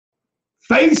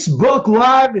Facebook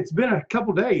Live. It's been a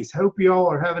couple days. Hope you all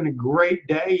are having a great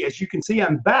day. As you can see,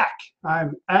 I'm back.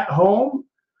 I'm at home,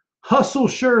 hustle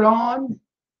shirt on,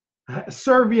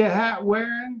 Servia hat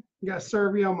wearing. Got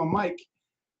Servia on my mic.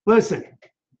 Listen,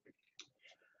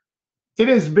 it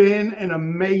has been an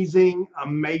amazing,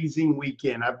 amazing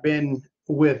weekend. I've been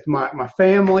with my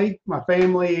family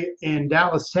in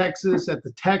Dallas, Texas at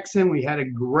the Texan. We had a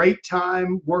great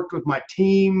time, worked with my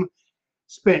team,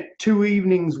 spent 2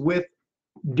 evenings with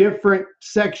different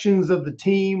sections of the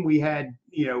team. We had,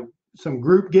 some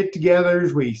group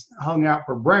get-togethers. We hung out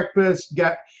for breakfast.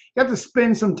 Got to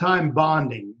spend some time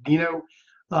bonding.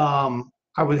 I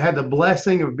had the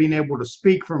blessing of being able to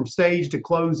speak from stage to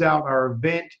close out our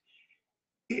event.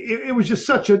 It was just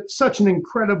such an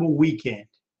incredible weekend.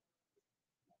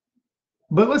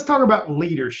 But let's talk about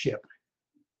leadership.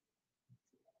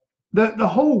 The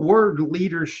whole word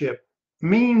leadership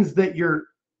means that you're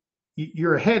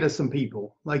ahead of some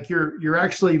people. Like you're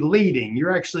actually leading,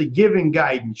 you're actually giving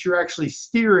guidance, you're actually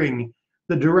steering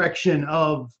the direction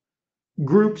of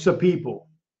groups of people.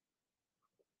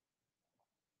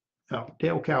 Oh,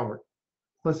 Dale Calvert.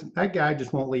 Listen, that guy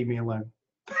just won't leave me alone.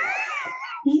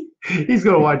 He's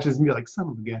going to watch this and be like, son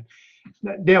of a gun.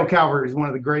 Dale Calvert is one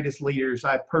of the greatest leaders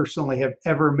I personally have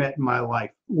ever met in my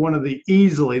life. One of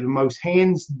easily the most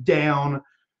hands down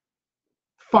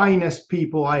finest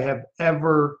people I have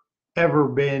ever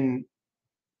been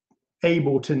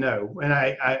able to know. And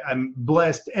I'm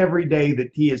blessed every day that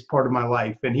he is part of my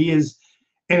life. And he is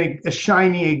a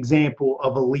shining example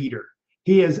of a leader.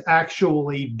 He is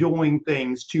actually doing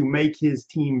things to make his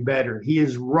team better. He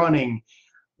is running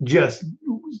just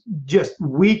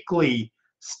weekly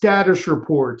status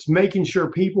reports, making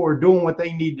sure people are doing what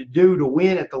they need to do to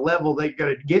win at the level they got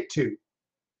to get to.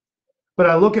 But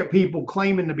I look at people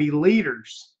claiming to be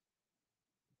leaders,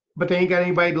 but they ain't got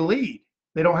anybody to lead.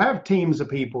 They don't have teams of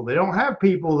people. They don't have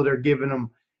people that are giving them,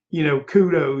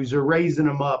 kudos or raising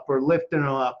them up or lifting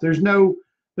them up. There's no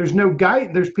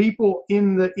guide. There's people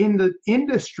in the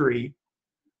industry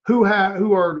who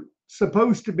are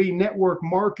supposed to be network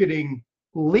marketing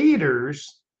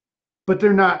leaders, but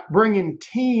they're not bringing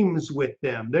teams with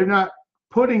them. They're not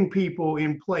putting people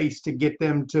in place to get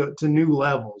them to new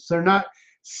levels. They're not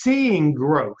seeing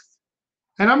growth.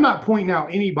 And I'm not pointing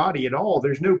out anybody at all.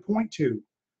 There's no point to.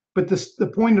 But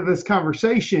the point of this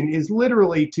conversation is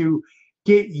literally to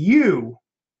get you,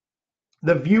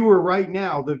 the viewer right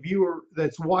now, the viewer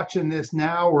that's watching this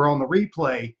now or on the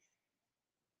replay,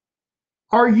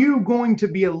 are you going to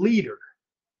be a leader?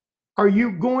 Are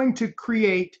you going to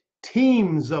create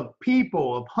teams of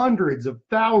people, of hundreds of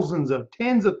thousands, of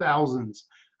tens of thousands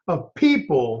of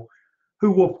people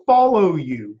who will follow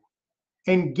you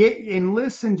and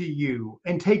listen to you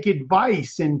and take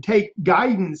advice and take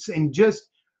guidance and just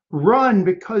run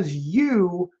because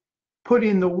you put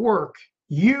in the work,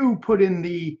 you put in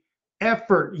the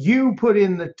effort, you put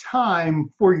in the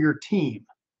time for your team?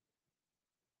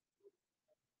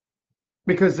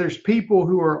 Because there's people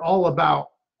who are all about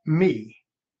me,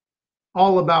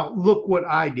 all about look what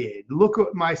I did, look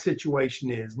what my situation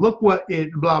is, look what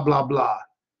it blah blah blah.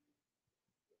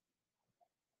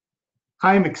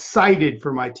 I am excited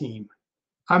for my team.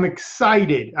 I'm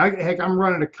excited. I'm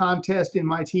running a contest in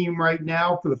my team right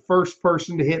now for the first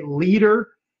person to hit leader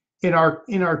in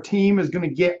our team is going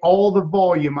to get all the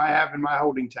volume I have in my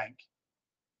holding tank.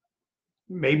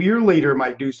 Maybe your leader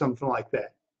might do something like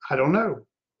that. I don't know,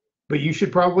 but you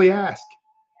should probably ask.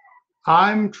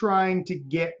 I'm trying to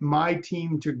get my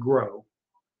team to grow.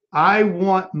 I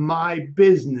want my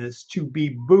business to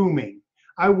be booming.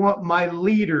 I want my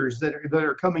leaders that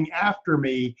are coming after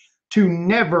me to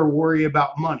never worry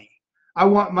about money. I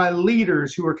want my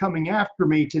leaders who are coming after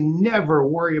me to never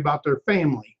worry about their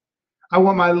family. I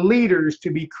want my leaders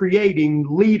to be creating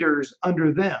leaders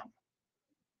under them.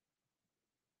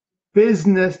 This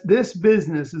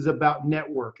business is about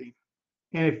networking.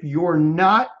 And if you're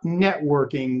not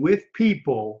networking with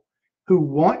people who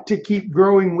want to keep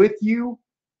growing with you,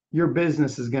 your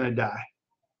business is going to die.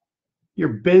 Your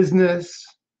business,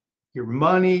 your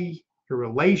money, your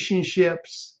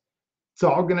relationships, it's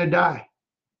all going to die.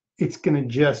 It's going to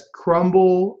just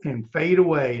crumble and fade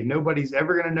away. And nobody's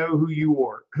ever going to know who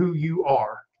you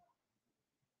are.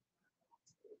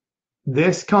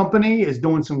 This company is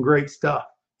doing some great stuff.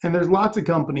 And there's lots of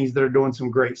companies that are doing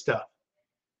some great stuff.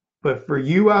 But for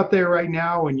you out there right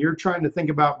now, and you're trying to think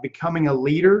about becoming a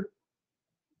leader,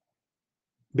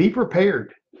 be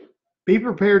prepared. Be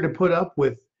prepared to put up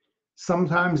with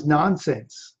sometimes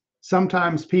nonsense,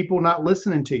 sometimes people not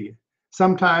listening to you,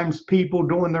 sometimes people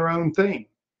doing their own thing.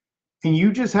 And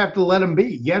you just have to let them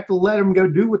be. You have to let them go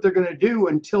do what they're going to do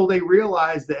until they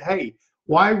realize that, hey,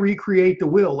 Why recreate the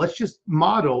wheel? Let's just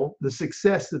model the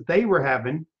success that they were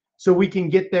having so we can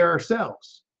get there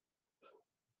ourselves.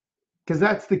 Because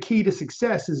that's the key to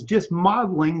success, is just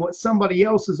modeling what somebody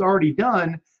else has already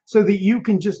done so that you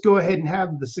can just go ahead and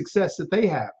have the success that they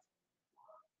have.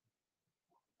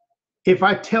 If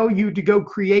I tell you to go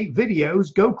create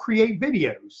videos, go create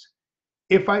videos.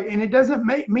 And it doesn't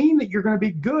mean that you're going to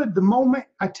be good the moment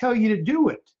I tell you to do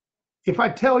it. If I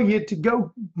tell you to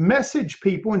go message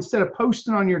people instead of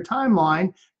posting on your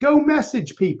timeline, go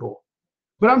message people.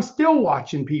 But I'm still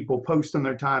watching people post on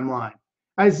their timeline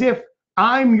as if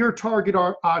I'm your target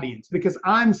audience because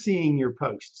I'm seeing your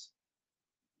posts.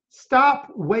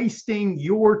 Stop wasting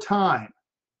your time.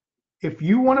 If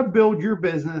you want to build your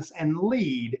business and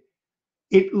lead,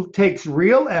 it takes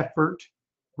real effort,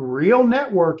 real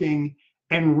networking,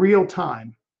 and real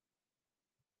time.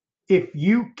 If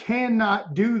you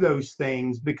cannot do those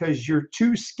things because you're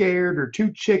too scared or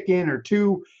too chicken or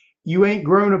you ain't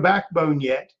grown a backbone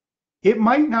yet, it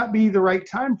might not be the right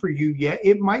time for you yet.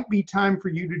 It might be time for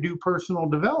you to do personal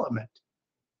development.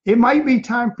 It might be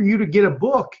time for you to get a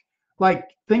book like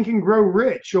Think and Grow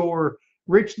Rich or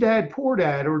Rich Dad Poor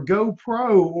Dad or Go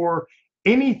Pro or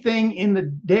anything in the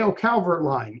Dale Calvert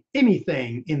line,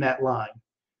 anything in that line.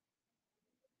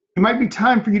 It might be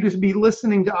time for you to be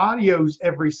listening to audios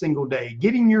every single day,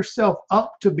 getting yourself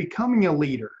up to becoming a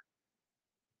leader,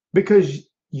 because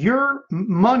your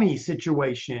money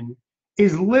situation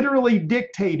is literally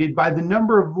dictated by the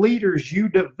number of leaders you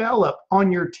develop on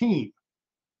your team.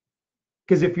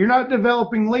 Because if you're not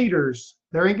developing leaders,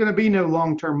 there ain't going to be no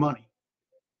long-term money.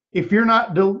 If you're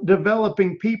not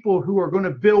developing people who are going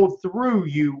to build through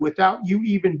you without you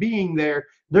even being there,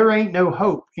 there ain't no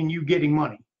hope in you getting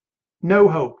money. No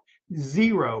hope.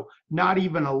 Zero. Not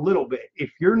even a little bit.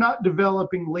 If you're not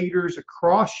developing leaders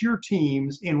across your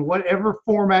teams in whatever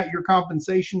format your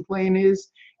compensation plan is,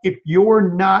 if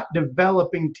you're not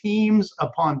developing teams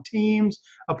upon teams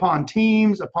upon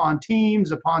teams upon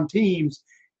teams upon teams,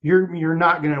 you're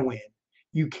not going to win.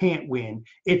 You can't win.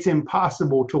 It's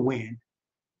impossible to win.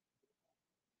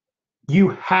 You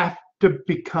have to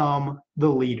become the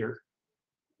leader.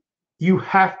 You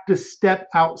have to step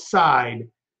outside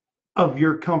of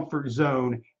your comfort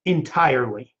zone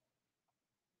entirely.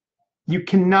 You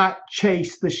cannot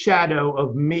chase the shadow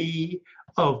of me,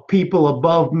 of people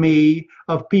above me,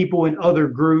 of people in other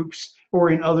groups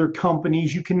or in other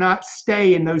companies. You cannot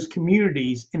stay in those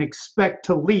communities and expect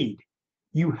to lead.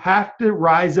 You have to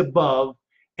rise above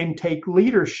and take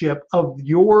leadership of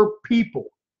your people.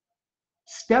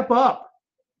 Step up,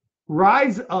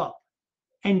 rise up,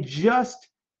 and just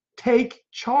take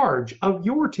charge of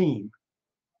your team.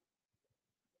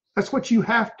 That's what you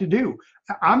have to do.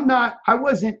 I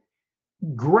wasn't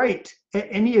great at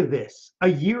any of this a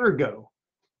year ago.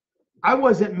 I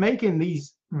wasn't making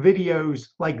these videos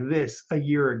like this a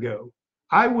year ago.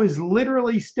 I was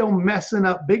literally still messing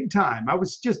up big time. I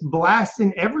was just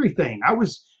blasting everything. I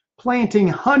was planting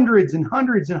hundreds and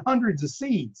hundreds and hundreds of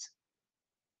seeds.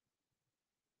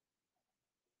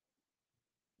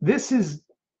 This is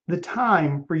the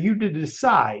time for you to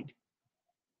decide,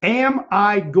 am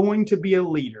I going to be a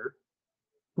leader?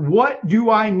 What do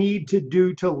I need to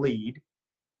do to lead?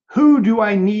 Who do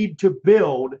I need to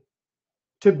build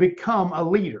to become a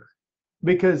leader?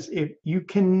 Because if you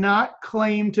cannot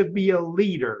claim to be a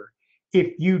leader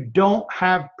if you don't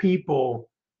have people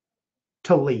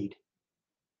to lead.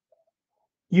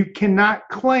 You cannot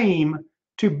claim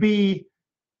to be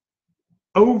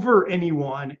over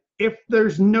anyone if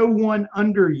there's no one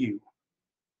under you.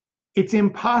 It's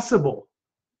impossible.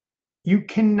 You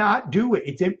cannot do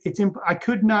it. I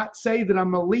could not say that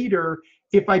I'm a leader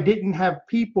if I didn't have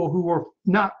people who are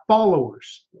not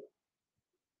followers.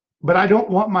 But I don't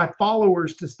want my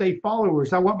followers to stay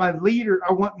followers. I want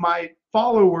my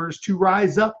followers to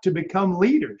rise up to become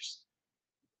leaders.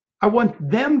 I want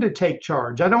them to take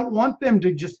charge. I don't want them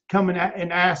to just come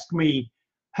and ask me,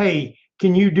 hey,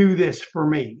 can you do this for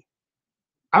me?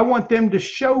 I want them to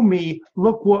show me,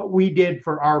 look what we did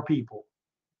for our people.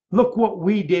 Look what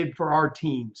we did for our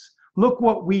teams. Look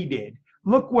what we did.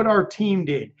 Look what our team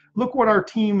did. Look what our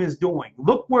team is doing.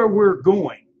 Look where we're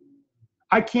going.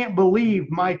 I can't believe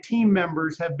my team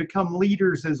members have become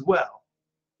leaders as well.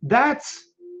 That's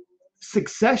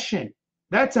succession.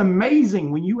 That's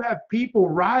amazing when you have people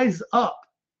rise up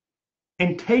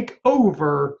and take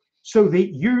over so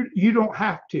that you don't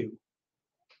have to.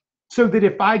 So that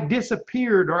if I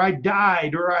disappeared or I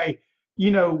died or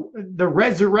the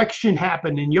resurrection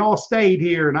happened and y'all stayed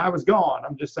here and I was gone.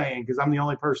 I'm just saying, because I'm the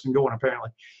only person going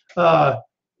apparently.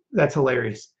 That's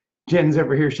hilarious. Jen's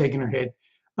over here shaking her head.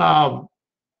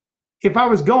 If I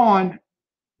was gone,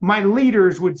 my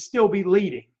leaders would still be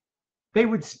leading. They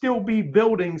would still be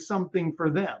building something for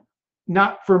them,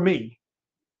 not for me.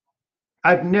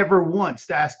 I've never once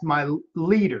asked my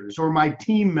leaders or my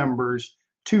team members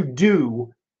to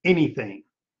do anything.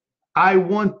 I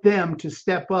want them to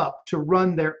step up to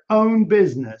run their own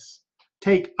business,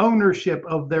 take ownership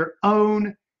of their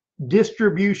own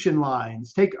distribution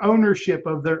lines, take ownership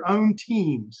of their own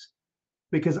teams,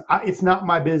 because it's not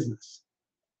my business.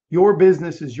 Your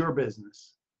business is your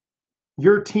business.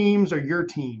 Your teams are your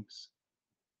teams.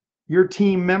 Your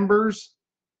team members,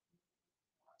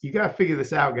 you got to figure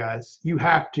this out, guys. You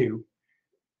have to.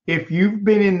 If you've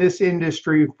been in this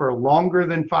industry for longer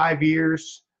than 5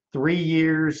 years, 3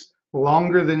 years,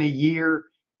 longer than a year,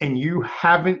 and you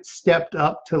haven't stepped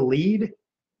up to lead,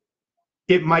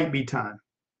 it might be time.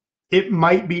 It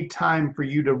might be time for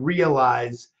you to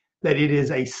realize that it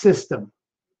is a system.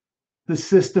 The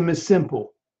system is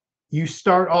simple. You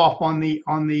start off on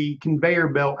the conveyor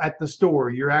belt at the store.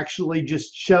 You're actually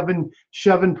just shoving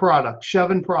product.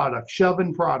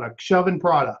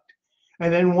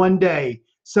 And then one day,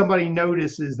 somebody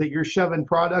notices that you're shoving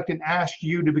product and asks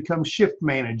you to become shift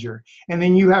manager. And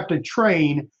then you have to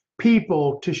train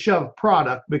people to shove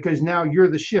product because now you're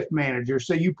the shift manager.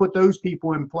 So you put those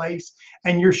people in place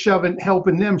and you're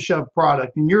helping them shove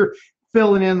product, and you're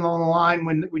filling in on the line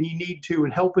when you need to,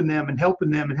 and helping them.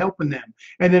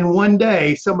 And then one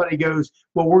day somebody goes,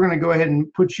 well, we're going to go ahead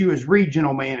and put you as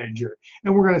regional manager,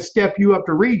 and we're going to step you up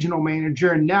to regional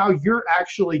manager. And now you're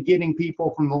actually getting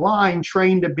people from the line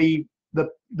trained to be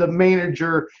the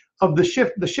manager of the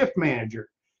shift manager.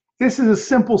 This is a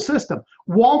simple system.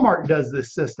 Walmart does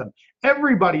this system.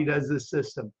 Everybody does this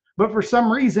system. But for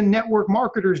some reason, network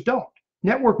marketers don't.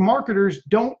 Network marketers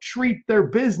don't treat their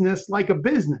business like a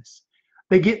business.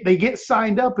 They get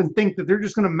signed up and think that they're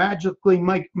just going to magically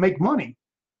make money.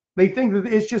 They think that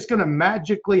it's just going to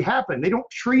magically happen. They don't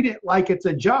treat it like it's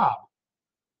a job.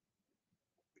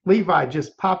 Levi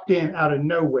just popped in out of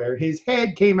nowhere. His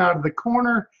head came out of the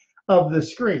corner of the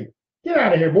screen. Get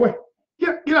out of here, boy.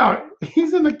 Get out.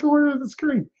 He's in the corner of the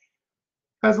screen.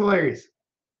 That's hilarious.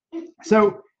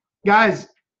 So, guys,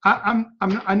 I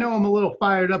know I'm a little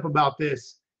fired up about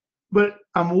this, but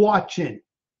I'm watching,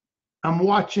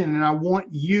 and I want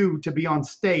you to be on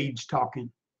stage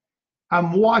talking.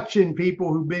 I'm watching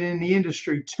people who've been in the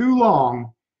industry too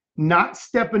long, not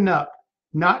stepping up,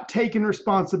 not taking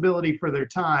responsibility for their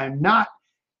time, not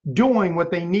doing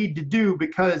what they need to do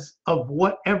because of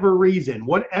whatever reason,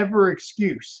 whatever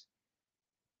excuse.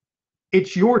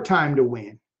 It's your time to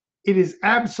win. It is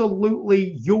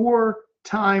absolutely your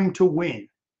time to win.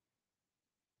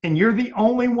 And you're the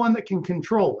only one that can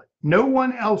control it. No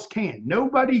one else can.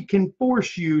 Nobody can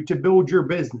force you to build your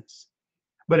business.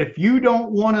 But if you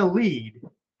don't want to lead,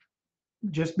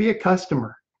 just be a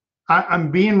customer.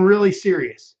 I'm being really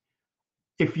serious.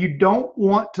 If you don't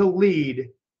want to lead,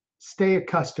 stay a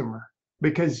customer,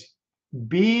 because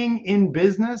being in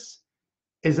business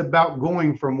is about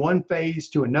going from one phase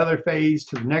to another phase,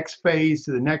 to the next phase,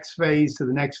 to the next phase, to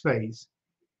the next phase.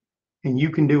 And you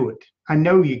can do it. I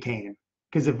know you can.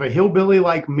 Because if a hillbilly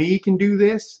like me can do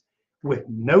this with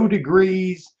no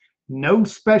degrees, no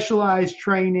specialized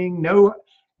training,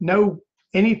 no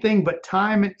anything but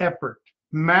time and effort,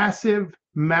 massive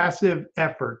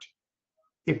effort.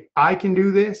 If I can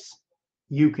do this,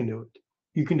 you can do it.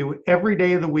 You can do it every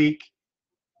day of the week,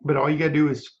 but all you got to do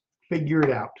is figure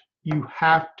it out. You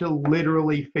have to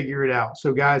literally figure it out.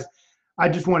 So guys, I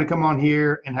just want to come on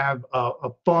here and have a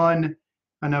fun.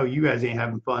 I know you guys ain't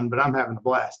having fun, but I'm having a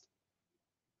blast.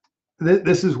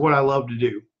 This is what I love to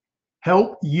do.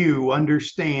 Help you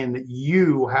understand that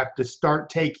you have to start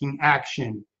taking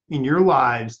action in your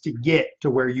lives to get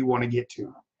to where you want to get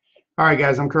to. All right,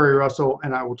 guys, I'm Curry Russell,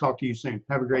 and I will talk to you soon.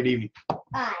 Have a great evening.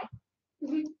 Bye.